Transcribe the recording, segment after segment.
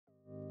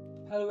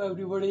Hello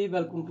everybody,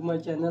 welcome to my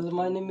channel.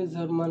 My name is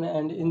Herman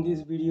and in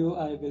this video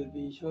I will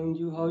be showing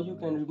you how you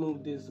can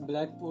remove this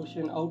black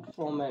portion out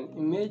from an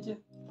image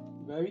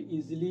very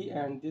easily,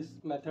 and this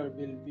method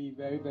will be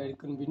very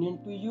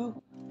convenient to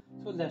you.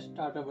 So let's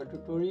start our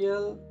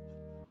tutorial.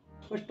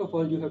 First of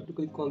all, you have to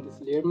click on this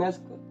layer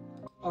mask.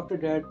 After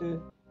that,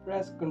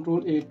 press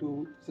Ctrl A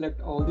to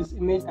select all this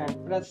image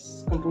and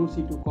press Ctrl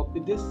C to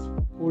copy this.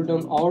 Hold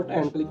down Alt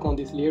and click on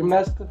this layer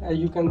mask. As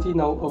you can see,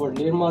 now our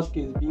layer mask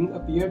is being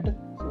appeared.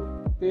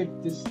 So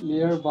paste this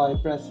layer by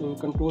pressing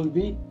Ctrl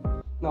V.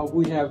 Now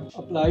we have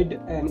applied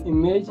an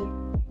image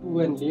to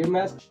an layer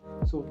mask.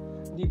 So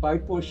the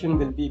white portion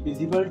will be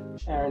visible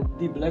and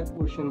the black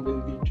portion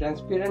will be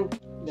transparent.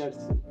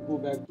 Let's go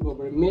back to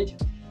our image.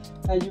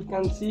 As you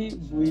can see,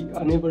 we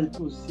are unable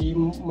to see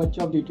much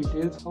of the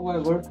details.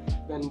 However,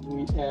 when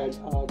we add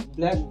a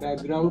black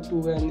background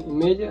to an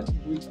image,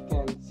 we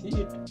can see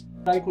it.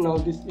 Right now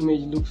this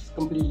image looks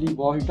completely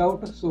washed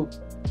out, so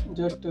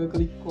just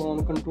click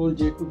on Ctrl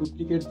J to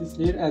duplicate this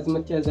layer as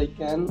much as I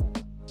can,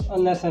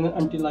 unless and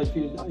until I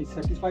feel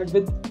satisfied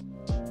with.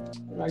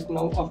 Right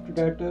now, after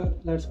that,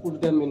 let's put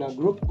them in a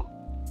group.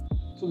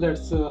 So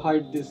let's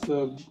hide this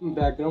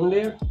background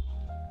layer.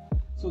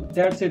 So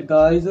that's it,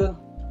 guys.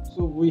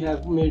 So we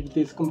have made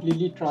this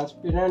completely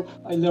transparent.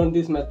 I learned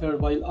this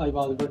method while I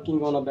was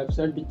working on a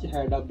website which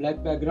had a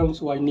black background,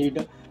 so I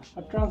need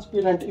a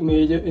transparent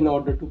image in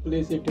order to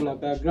place it in a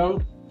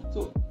background.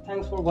 So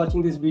thanks for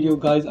watching this video,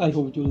 guys. I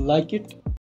hope you like it.